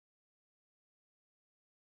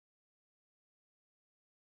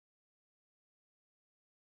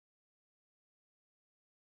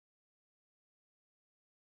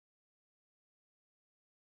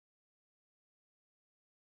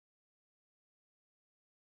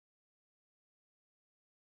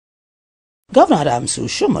Governor Adams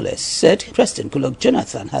Oshiomhole said President Goodluck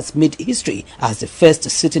Jonathan has made history as the first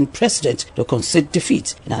sitting president to concede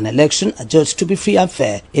defeat in an election adjudged to be free and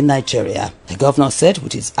fair in Nigeria. The governor said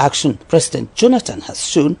with his action, President Jonathan has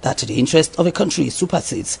shown that the interest of a country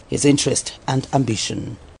supersedes his interest and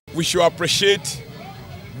ambition. We should appreciate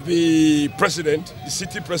the president, the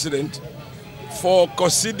city president, for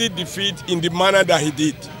conceding defeat in the manner that he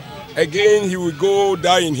did. Again, he will go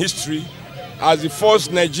down in history as the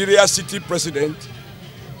first Nigeria city president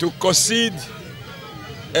to concede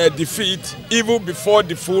a defeat even before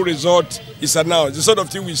the full result is announced, the sort of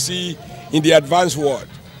thing we see in the advanced world.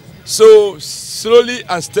 So slowly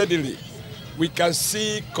and steadily, we can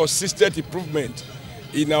see consistent improvement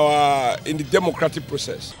in the democratic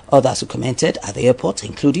process. Others who commented at the airport,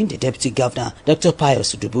 including the Deputy Governor, Dr.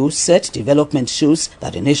 Pius Udubu, said development shows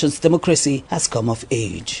that the nation's democracy has come of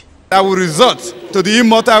age. That will result to the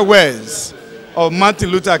immortal words of Martin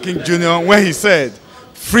Luther King Jr. when he said,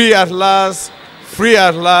 free at last,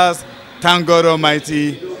 thank God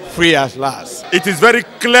Almighty, free at last. It is very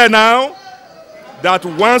clear now that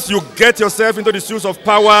once you get yourself into the shoes of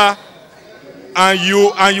power and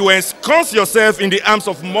you ensconce yourself in the arms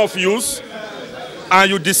of Morpheus and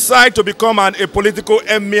you decide to become a political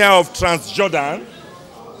emir of Transjordan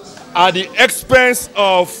at the expense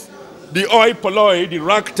of the oi polloi, the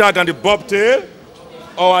ragtag and the bobtail,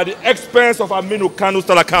 or at the expense of Aminu Kanu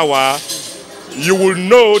Talakawa, you will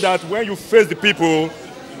know that when you face the people,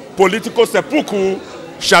 political seppuku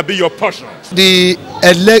shall be your portion. The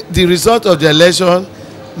result of the election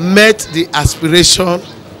met the aspiration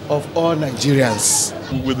of all Nigerians.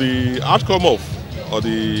 With the outcome of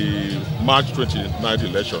the March 2019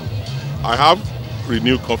 election, I have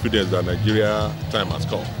renewed confidence that Nigeria time has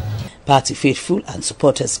come. Party faithful and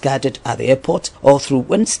supporters gathered at the airport all through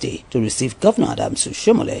Wednesday to receive Governor Adams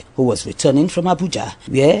Oshiomhole, who was returning from Abuja,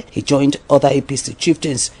 where he joined other APC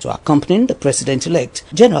chieftains to accompany the president-elect,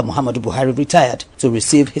 General Muhammadu Buhari, retired, to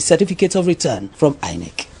receive his certificate of return from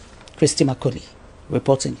INEC. Christy Makoli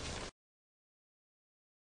reporting.